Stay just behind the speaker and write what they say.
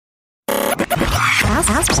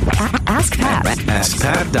AskPat.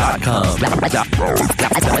 AskPat.com.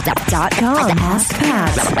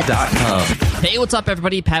 Hey, what's up,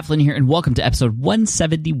 everybody? Pat Flynn here, and welcome to episode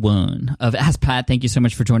 171 of Ask Pat. Thank you so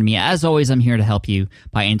much for joining me. As always, I'm here to help you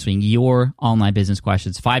by answering your online business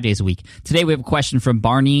questions 5 days a week. Today, we have a question from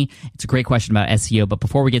Barney. It's a great question about SEO, but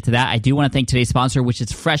before we get to that, I do want to thank today's sponsor, which is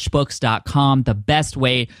FreshBooks.com, the best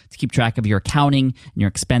way to keep track of your accounting and your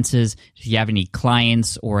expenses. If you have any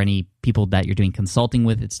clients or any people that you're doing consulting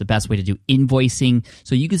with, it's the best way to do invoicing.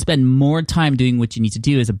 So you can spend more time doing what you need to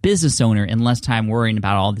do as a business owner and less time worrying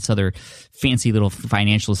about all this other fancy little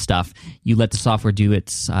financial stuff. You let the software do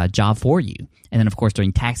its job for you. And then, of course,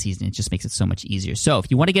 during tax season, it just makes it so much easier. So if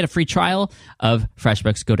you want to get a free trial of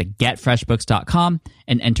FreshBooks, go to getfreshbooks.com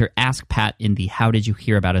and enter Ask Pat in the How Did You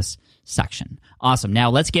Hear About Us section. Awesome. Now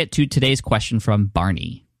let's get to today's question from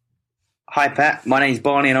Barney. Hi, Pat. My name's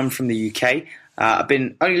Barney and I'm from the UK. I've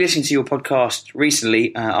been only listening to your podcast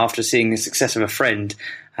recently after seeing the success of a friend.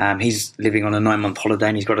 He's living on a 9-month holiday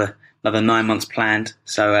and he's got another 9 months planned.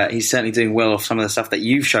 So he's certainly doing well off some of the stuff that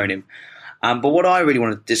you've shown him. But what I really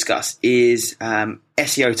want to discuss is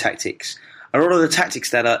SEO tactics. A lot of the tactics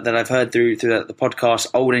that I've heard through the podcast,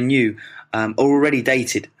 old and new, are already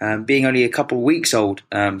dated. Being only a couple of weeks old,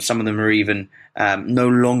 some of them are even no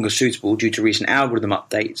longer suitable due to recent algorithm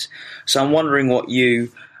updates. So I'm wondering what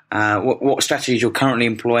what strategies you're currently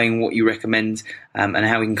employing, what you recommend, and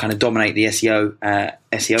how we can kind of dominate the SEO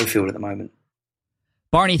field at the moment.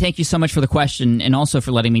 Barney, thank you so much for the question and also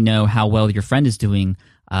for letting me know how well your friend is doing.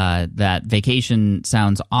 That vacation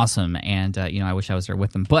sounds awesome, and I wish I was there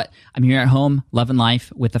with them. But I'm here at home, loving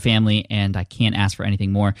life with the family, and I can't ask for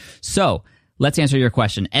anything more. So let's answer your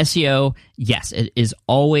question. SEO, yes, it is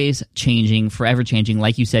always changing, forever changing.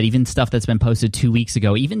 Like you said, even stuff that's been posted 2 weeks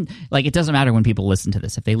ago, even like it doesn't matter when people listen to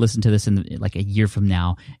this. If they listen to this in like a year from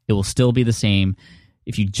now, it will still be the same.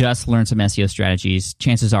 If you just learn some SEO strategies,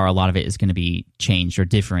 chances are a lot of it is going to be changed or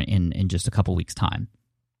different in just a couple weeks' time.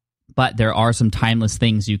 But there are some timeless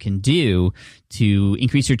things you can do to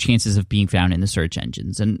increase your chances of being found in the search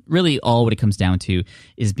engines. And really all what it comes down to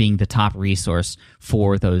is being the top resource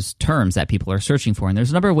for those terms that people are searching for. And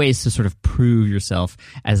there's a number of ways to sort of prove yourself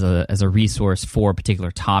as a resource for a particular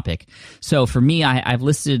topic. So for me, I've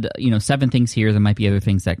listed 7 things here. There might be other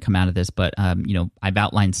things that come out of this, but I've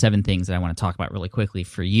outlined 7 things that I want to talk about really quickly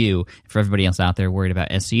for you, for everybody else out there worried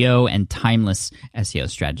about SEO and timeless SEO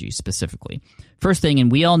strategies specifically. First thing,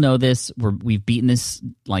 and we all know this, we've beaten this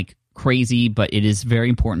like crazy, but it is very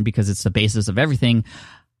important because it's the basis of everything.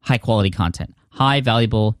 High quality content. High,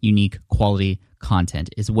 valuable, unique, quality content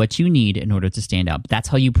is what you need in order to stand out. That's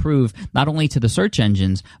how you prove not only to the search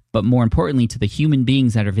engines, but more importantly to the human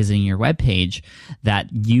beings that are visiting your webpage that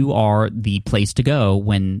you are the place to go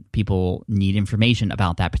when people need information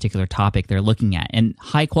about that particular topic they're looking at. And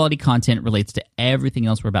high quality content relates to everything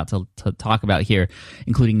else we're about to talk about here,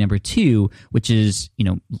 including number 2, which is,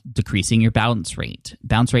 decreasing your bounce rate.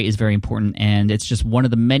 Bounce rate is very important, and it's just one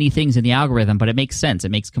of the many things in the algorithm, but it makes sense. It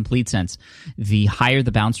makes complete sense. The higher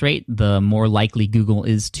the bounce rate, the more likely Google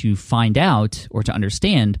is to find out or to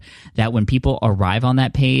understand that when people arrive on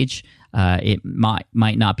that page, it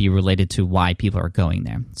might not be related to why people are going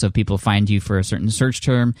there. So if people find you for a certain search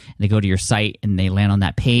term, and they go to your site and they land on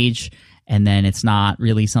that page, and then it's not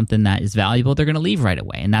really something that is valuable, they're going to leave right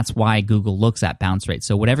away. And that's why Google looks at bounce rate.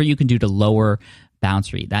 So whatever you can do to lower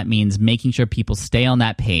bounce rate, that means making sure people stay on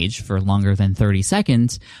that page for longer than 30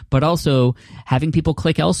 seconds, but also having people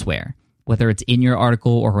click elsewhere. Whether it's in your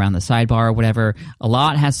article or around the sidebar or whatever, a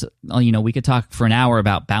lot has, we could talk for an hour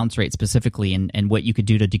about bounce rate specifically and what you could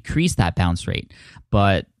do to decrease that bounce rate.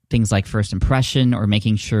 But things like first impression or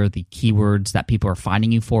making sure the keywords that people are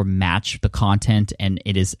finding you for match the content and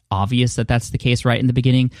it is obvious that that's the case right in the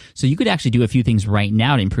beginning. So you could actually do a few things right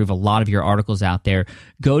now to improve a lot of your articles out there.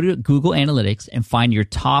 Go to Google Analytics and find your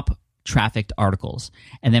top trafficked articles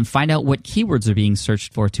and then find out what keywords are being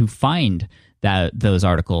searched for to find those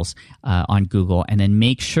articles on Google, and then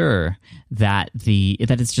make sure that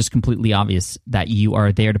it's just completely obvious that you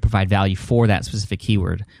are there to provide value for that specific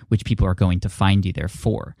keyword, which people are going to find you there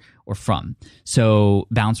for or from. So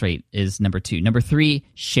bounce rate is number 2. Number 3,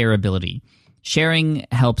 shareability. Sharing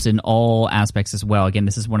helps in all aspects as well. Again,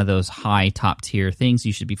 this is one of those high top tier things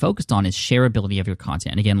you should be focused on is shareability of your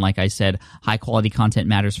content. And again, like I said, high quality content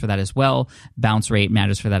matters for that as well. Bounce rate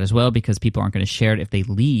matters for that as well because people aren't going to share it if they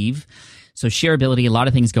leave. So shareability, a lot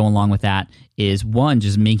of things go along with that is one,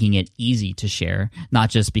 just making it easy to share, not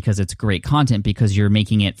just because it's great content, because you're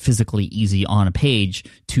making it physically easy on a page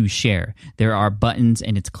to share. There are buttons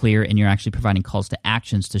and it's clear, and you're actually providing calls to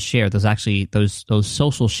actions to share. Those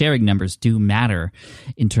social sharing numbers do matter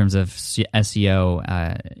in terms of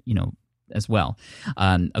SEO, as well.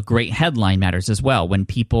 A great headline matters as well. When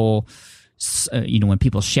people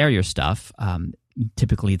share your stuff,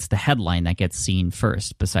 typically it's the headline that gets seen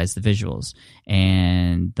first besides the visuals.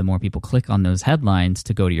 And the more people click on those headlines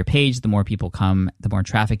to go to your page, the more people come, the more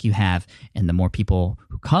traffic you have, and the more people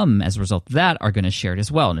who come as a result of that are going to share it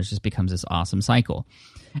as well. And it just becomes this awesome cycle.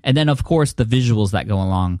 And then, of course, the visuals that go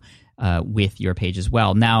along with your page as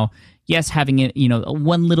well. Now, yes, having it,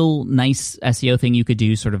 one little nice SEO thing you could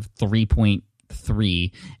do, sort of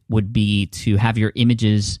 3.3, would be to have your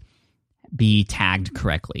images be tagged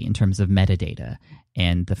correctly in terms of metadata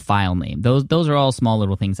and the file name. Those are all small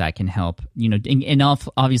little things that can help. And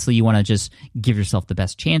obviously you want to just give yourself the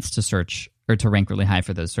best chance to search or to rank really high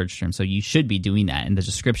for those search terms. So you should be doing that. And the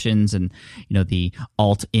descriptions and the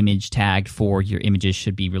alt image tag for your images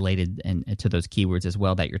should be related and to those keywords as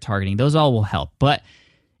well that you're targeting. Those all will help. But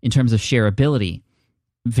in terms of shareability,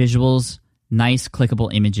 visuals, nice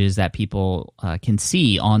clickable images that people can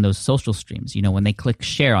see on those social streams. When they click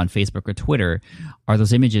share on Facebook or Twitter, are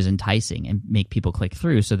those images enticing and make people click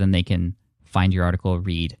through so then they can find your article,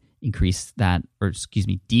 read, decrease that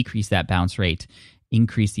bounce rate,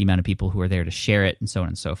 increase the amount of people who are there to share it, and so on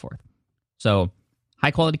and so forth. So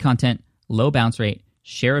high quality content, low bounce rate,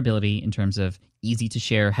 shareability in terms of easy to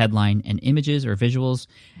share headline and images or visuals.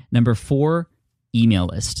 Number 4, email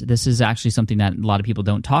list. This is actually something that a lot of people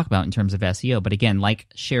don't talk about in terms of SEO. But again, like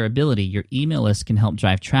shareability, your email list can help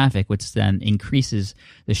drive traffic, which then increases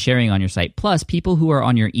the sharing on your site. Plus, people who are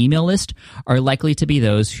on your email list are likely to be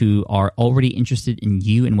those who are already interested in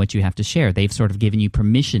you and what you have to share. They've sort of given you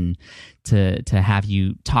permission to have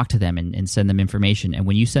you talk to them and send them information. And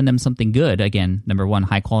when you send them something good, again, number 1,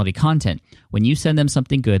 high quality content. When you send them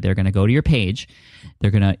something good, they're going to go to your page.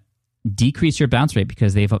 They're going to decrease your bounce rate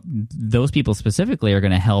because those people specifically are going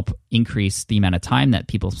to help increase the amount of time that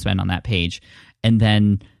people spend on that page. And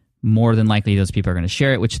then more than likely those people are going to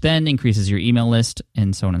share it, which then increases your email list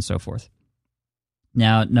and so on and so forth.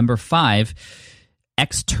 Now, number 5,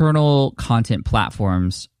 external content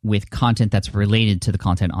platforms with content that's related to the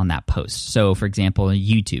content on that post. So, for example,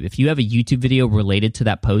 YouTube. If you have a YouTube video related to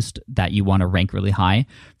that post that you want to rank really high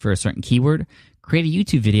for a certain keyword, create a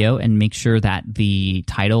YouTube video and make sure that the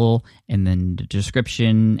title and then the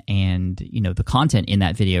description and the content in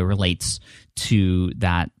that video relates to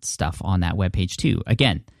that stuff on that webpage too.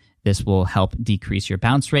 Again, this will help decrease your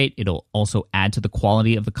bounce rate. It'll also add to the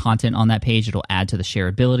quality of the content on that page. It'll add to the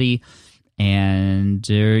shareability. And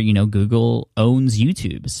Google owns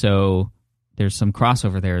YouTube, so there's some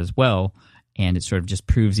crossover there as well. And it sort of just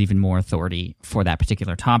proves even more authority for that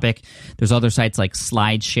particular topic. There's other sites like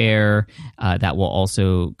SlideShare that will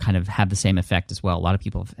also kind of have the same effect as well. A lot of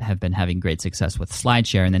people have been having great success with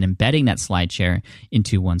SlideShare and then embedding that SlideShare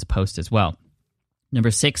into one's post as well.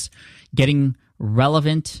 Number 6, getting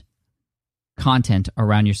relevant content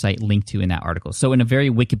around your site linked to in that article. So in a very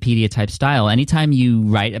Wikipedia type style, anytime you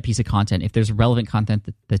write a piece of content, if there's relevant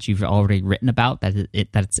content that you've already written about,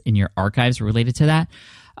 that's in your archives related to that,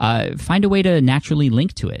 find a way to naturally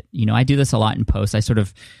link to it. I do this a lot in posts. I sort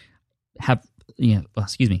of have,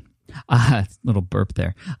 excuse me, little burp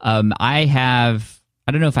there. I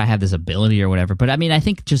don't know if I have this ability or whatever, but I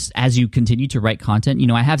think just as you continue to write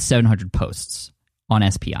content, I have 700 posts on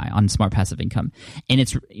SPI, on Smart Passive Income. And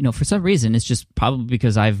it's, for some reason, it's just probably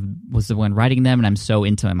because I was the one writing them and I'm so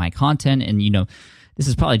into my content. And, this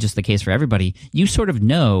is probably just the case for everybody. You sort of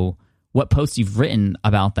know what posts you've written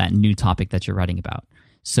about that new topic that you're writing about.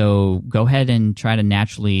 So go ahead and try to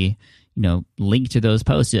naturally, link to those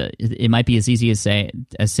posts. It might be as easy as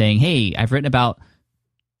saying, hey, I've written about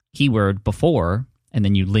keyword before, and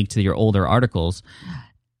then you link to your older articles.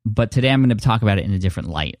 But today I'm going to talk about it in a different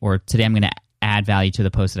light, or today I'm going to add value to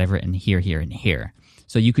the post that I've written here, here, and here.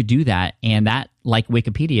 So you could do that, and that, like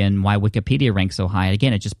Wikipedia and why Wikipedia ranks so high,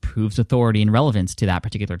 again, it just proves authority and relevance to that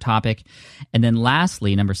particular topic. And then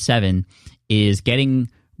lastly, number 7 is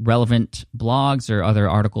getting relevant blogs or other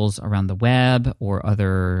articles around the web or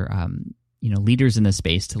other leaders in the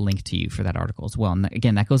space to link to you for that article as well. And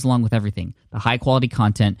again, that goes along with everything. The high quality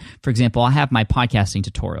content. For example, I have my podcasting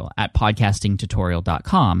tutorial at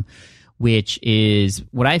podcastingtutorial.com, which is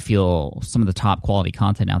what I feel some of the top quality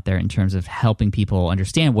content out there in terms of helping people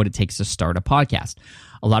understand what it takes to start a podcast.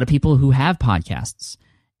 A lot of people who have podcasts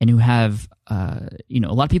and who have, a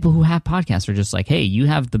lot of people who have podcasts are just like, hey, you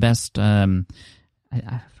have the best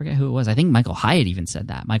I forget who it was. I think Michael Hyatt even said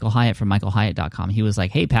that. Michael Hyatt from michaelhyatt.com. He was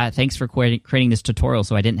like, hey, Pat, thanks for creating this tutorial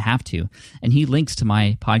so I didn't have to. And he links to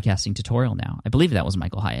my podcasting tutorial now. I believe that was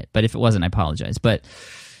Michael Hyatt, but if it wasn't, I apologize. But,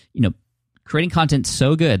 creating content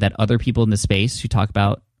so good that other people in the space who talk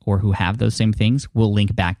about or who have those same things will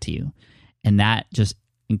link back to you. And that just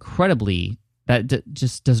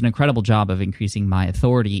does an incredible job of increasing my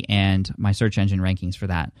authority and my search engine rankings for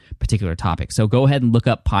that particular topic. So go ahead and look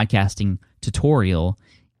up podcasting tutorial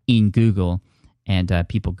in Google, and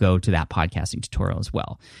people go to that podcasting tutorial as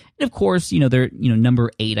well. And of course,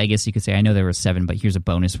 number 8, I guess you could say. I know there were 7, but here's a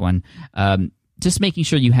bonus one. Just making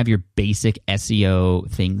sure you have your basic SEO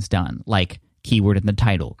things done, like keyword in the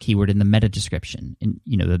title, keyword in the meta description, and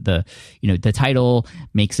the title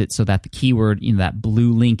makes it so that the keyword, that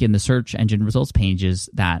blue link in the search engine results pages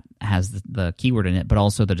that has the keyword in it, but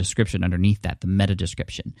also the description underneath that, the meta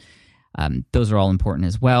description. Those are all important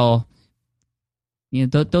as well.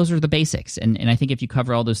 Those are the basics, and I think if you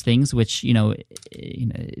cover all those things, which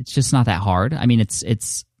it's just not that hard. I mean,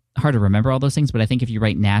 it's hard to remember all those things, but I think if you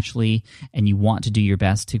write naturally and you want to do your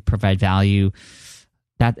best to provide value,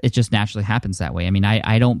 that it just naturally happens that way. I mean,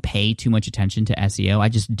 I don't pay too much attention to SEO. I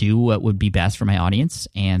just do what would be best for my audience,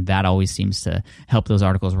 and that always seems to help those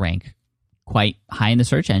articles rank quite high in the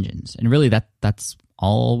search engines. And really, that's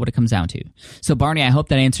all what it comes down to. So, Barney, I hope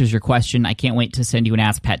that answers your question. I can't wait to send you an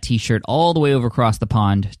Ask Pat t-shirt all the way over across the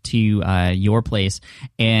pond to your place,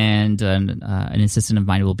 and an assistant of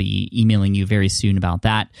mine will be emailing you very soon about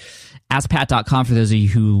that. AskPat.com for those of you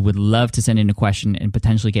who would love to send in a question and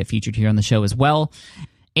potentially get featured here on the show as well.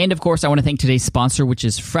 And, of course, I want to thank today's sponsor, which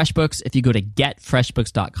is FreshBooks. If you go to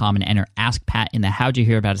getfreshbooks.com and enter Ask Pat in the How'd You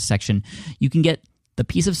Hear About Us section, you can get the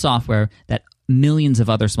piece of software that millions of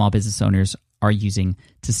other small business owners are using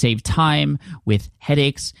to save time with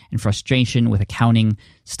headaches and frustration with accounting,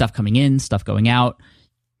 stuff coming in, stuff going out,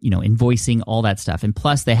 invoicing, all that stuff. And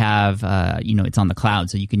plus they have, it's on the cloud,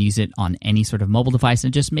 so you can use it on any sort of mobile device,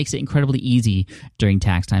 and it just makes it incredibly easy during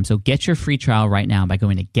tax time. So get your free trial right now by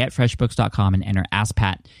going to getfreshbooks.com and enter Ask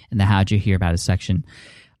Pat in the How'd You Hear About Us section.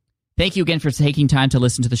 Thank you again for taking time to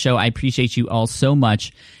listen to the show. I appreciate you all so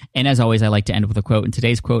much. And as always, I like to end with a quote. And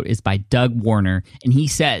today's quote is by Doug Warner. And he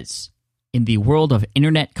says, in the world of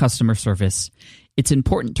internet customer service, it's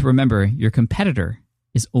important to remember your competitor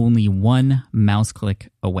is only one mouse click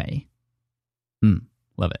away.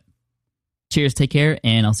 Love it. Cheers, take care,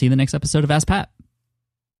 and I'll see you in the next episode of Ask Pat.